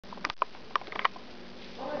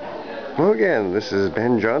Well, again, this is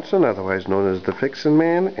Ben Johnson, otherwise known as the Fixin'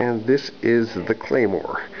 Man, and this is the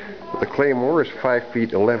Claymore. The Claymore is 5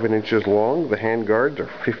 feet 11 inches long. The handguards are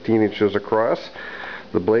 15 inches across.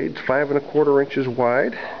 The blade's 5 1/4 inches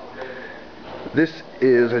wide. This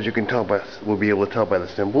is, as you can tell by, we'll be able to tell by the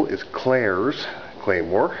symbol, is Claire's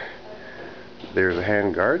Claymore. There's the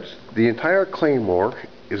handguards. The entire Claymore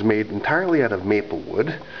is made entirely out of maple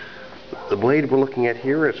wood. The blade we're looking at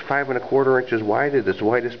here is 5 1/4 inches wide at its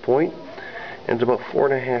widest point, and it's about 4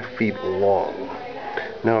 1/2 feet long.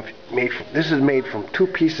 Now, this is made from 2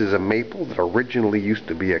 pieces of maple that originally used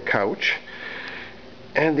to be a couch.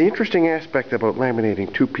 And the interesting aspect about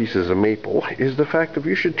laminating 2 pieces of maple is the fact that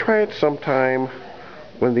you should try it sometime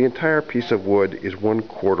when the entire piece of wood is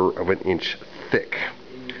 1/4 of an inch thick.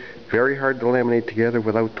 Very hard to laminate together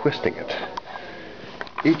without twisting it.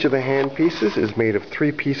 Each of the hand pieces is made of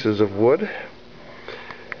 3 pieces of wood,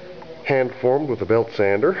 hand formed with a belt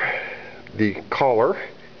sander. The collar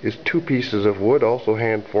is 2 pieces of wood, also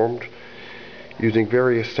hand formed using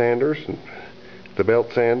various sanders, the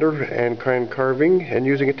belt sander, and carving, and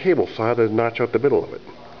using a table saw to notch out the middle of it.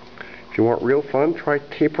 If you want real fun, try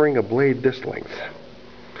tapering a blade this length.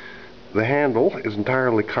 The handle is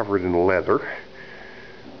entirely covered in leather.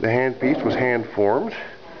 The handpiece was hand formed.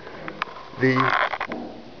 The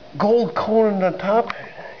gold cone on the top,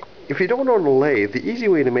 if you don't own a lathe, the easy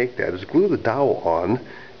way to make that is glue the dowel on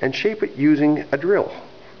and shape it using a drill,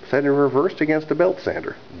 set in reverse against a belt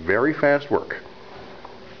sander. Very fast work.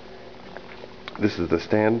 This is the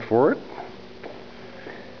stand for it.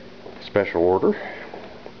 Special order.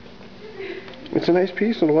 It's a nice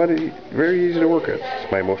piece and very easy to work at.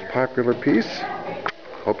 It's my most popular piece.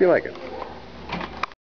 Hope you like it.